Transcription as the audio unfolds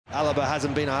Alaba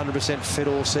hasn't been 100% fit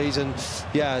all season.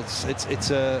 Yeah,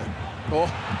 it's a...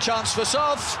 Oh, chance for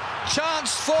Sov,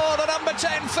 chance for the number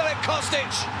 10, Filip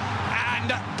Kostic.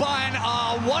 And Bayern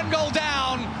are 1 goal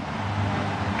down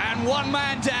and 1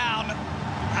 man down.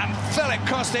 And Filip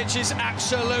Kostic is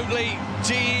absolutely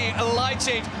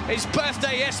delighted. His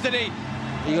birthday yesterday.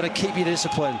 You got to keep your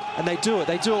discipline, and they do it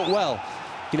well.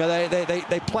 You know,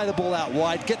 they play the ball out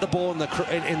wide, get the ball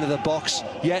into the box.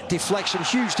 Yeah, deflection,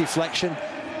 huge deflection,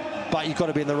 but you've got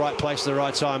to be in the right place at the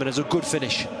right time, and it's a good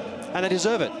finish, and they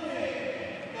deserve it.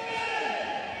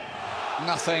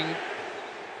 Nothing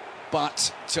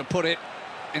but to put it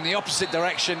in the opposite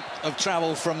direction of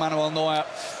travel from Manuel Neuer.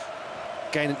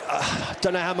 Again,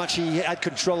 don't know how much he had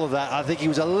control of that. I think he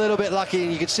was a little bit lucky,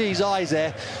 and you could see his eyes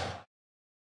there.